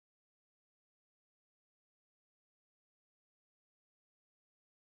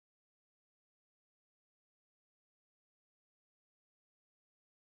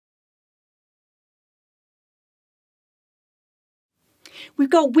We've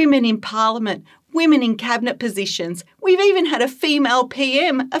got women in Parliament, women in cabinet positions. We've even had a female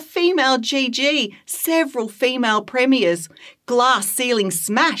PM, a female GG, several female premiers. Glass ceiling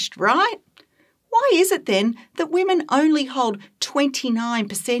smashed, right? Why is it then that women only hold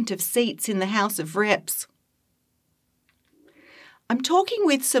 29% of seats in the House of Reps? I'm talking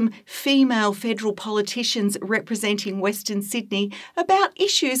with some female federal politicians representing Western Sydney about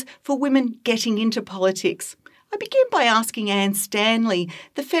issues for women getting into politics. I begin by asking Anne Stanley,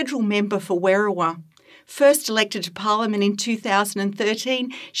 the federal member for Werriwa. First elected to Parliament in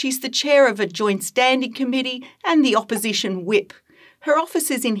 2013, she's the chair of a joint standing committee and the opposition whip. Her office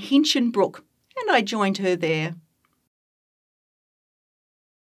is in Hinchinbrook, and I joined her there.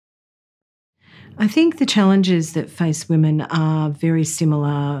 I think the challenges that face women are very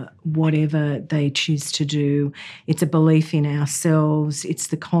similar, whatever they choose to do. It's a belief in ourselves. It's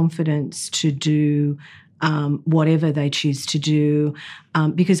the confidence to do whatever they choose to do,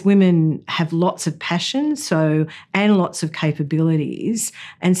 because women have lots of passion and lots of capabilities.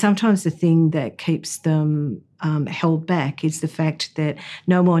 And sometimes the thing that keeps them held back is the fact that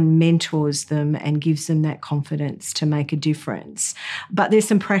no one mentors them and gives them that confidence to make a difference. But there's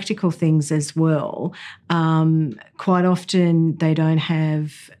some practical things as well. Quite often they don't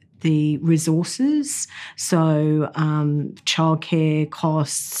have the resources, so childcare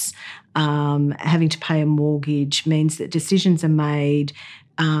costs, having to pay a mortgage means that decisions are made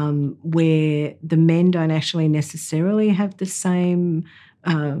where the men don't actually necessarily have the same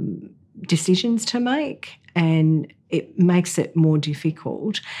decisions to make, and it makes it more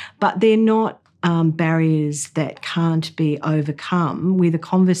difficult. But they're not barriers that can't be overcome with a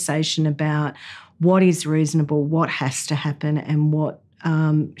conversation about what is reasonable, what has to happen, and what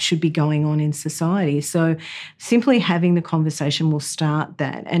should be going on in society. So simply having the conversation will start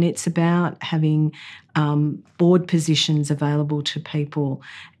that. And it's about having board positions available to people.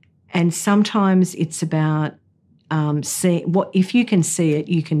 And sometimes it's about if you can see it,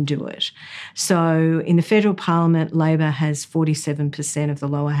 you can do it. So in the federal parliament, Labor has 47% of the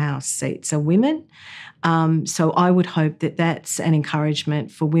lower house seats are women. So I would hope that that's an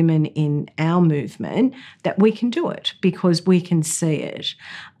encouragement for women in our movement that we can do it because we can see it.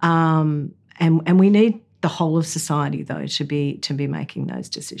 And we need the whole of society, though, to be making those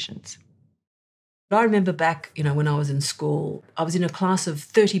decisions. I remember back, when I was in school, I was in a class of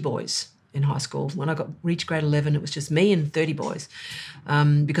 30 boys in high school. When I reached grade 11, it was just me and 30 boys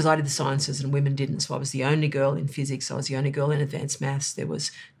because I did the sciences and women didn't. So I was the only girl in physics. I was the only girl in advanced maths. There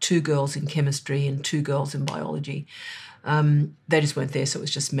was 2 girls in chemistry and 2 girls in biology. They just weren't there, so it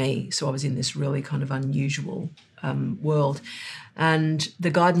was just me. So I was in this really kind of unusual world. And the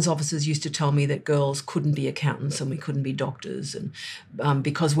guidance officers used to tell me that girls couldn't be accountants and we couldn't be doctors. And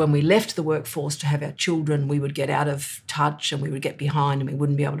because when we left the workforce to have our children, we would get out of touch and we would get behind and we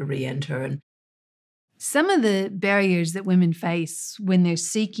wouldn't be able to re-enter. And some of the barriers that women face when they're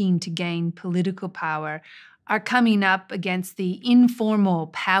seeking to gain political power are coming up against the informal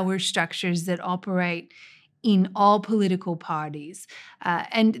power structures that operate in all political parties.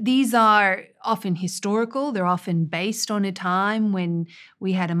 And these are often historical. They're often based on a time when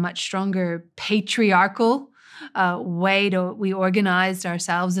we had a much stronger patriarchal way we organized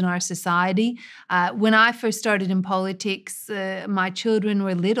ourselves in our society. When I first started in politics, my children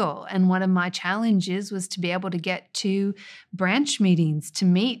were little, and one of my challenges was to be able to get to branch meetings to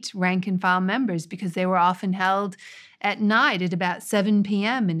meet rank and file members because they were often held at night at about 7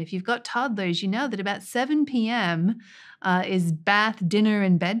 p.m. And if you've got toddlers, you know that about 7 p.m. Is bath, dinner,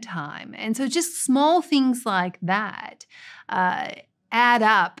 and bedtime. And so just small things like that add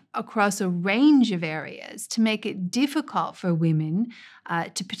up across a range of areas to make it difficult for women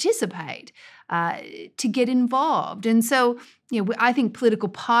to participate, to get involved. And so, I think political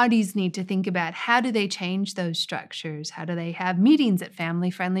parties need to think about how do they change those structures? How do they have meetings at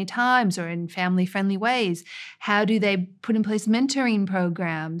family-friendly times or in family-friendly ways? How do they put in place mentoring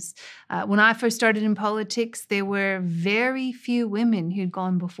programs? When I first started in politics, there were very few women who'd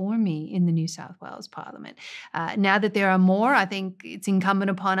gone before me in the New South Wales Parliament. Now that there are more, I think it's incumbent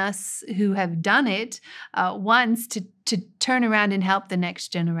upon us who have done it once to turn around and help the next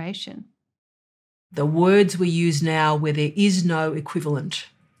generation. The words we use now where there is no equivalent.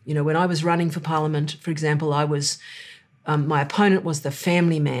 When I was running for Parliament, for example, I was my opponent was the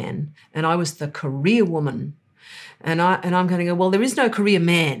family man and I was the career woman. And I'm going to go, well, there is no career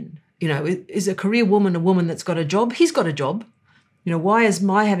man. Is a career woman a woman that's got a job? He's got a job. Why is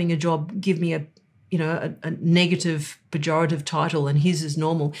my having a job give me a negative, pejorative title and his is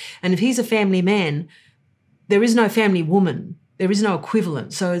normal? And if he's a family man, there is no family woman. There is no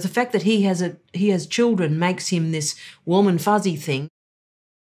equivalent. So the fact that he has children makes him this warm and fuzzy thing.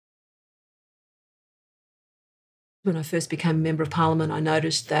 When I first became a Member of Parliament, I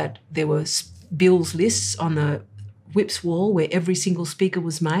noticed that there were bills lists on the whip's wall where every single speaker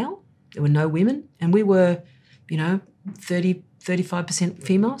was male. There were no women. And we were, 35%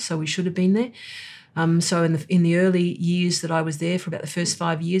 female, so we should have been there. So in the early years that I was there, for about the first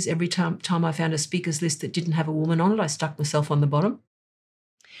 5 years, every time I found a speakers list that didn't have a woman on it, I stuck myself on the bottom.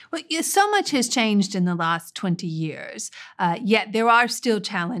 Well, so much has changed in the last 20 years, yet there are still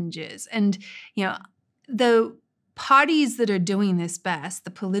challenges. And, the parties that are doing this best,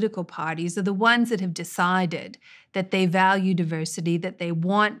 the political parties, are the ones that have decided that they value diversity, that they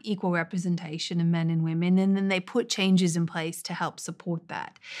want equal representation of men and women, and then they put changes in place to help support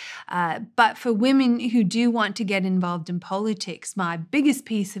that. But for women who do want to get involved in politics, my biggest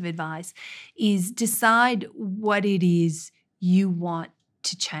piece of advice is decide what it is you want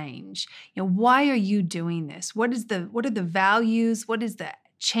to change. Why are you doing this? What are the values? What is the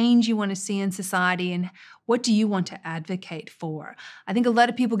change you want to see in society, and what do you want to advocate for? I think a lot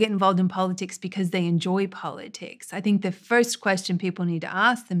of people get involved in politics because they enjoy politics. I think the first question people need to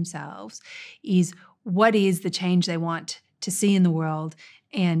ask themselves is, what is the change they want to see in the world,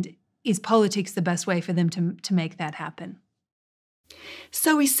 and is politics the best way for them to make that happen?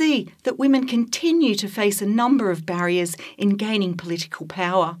 So we see that women continue to face a number of barriers in gaining political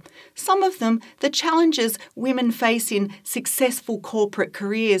power. Some of them the challenges women face in successful corporate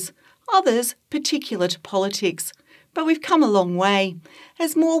careers, others particular to politics. But we've come a long way.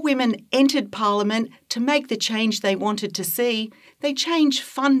 As more women entered Parliament to make the change they wanted to see, they changed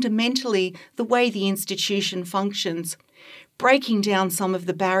fundamentally the way the institution functions, breaking down some of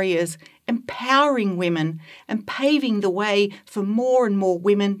the barriers, empowering women and paving the way for more and more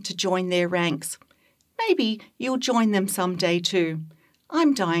women to join their ranks. Maybe you'll join them someday too.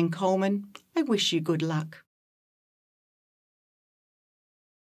 I'm Diane Colman. I wish you good luck.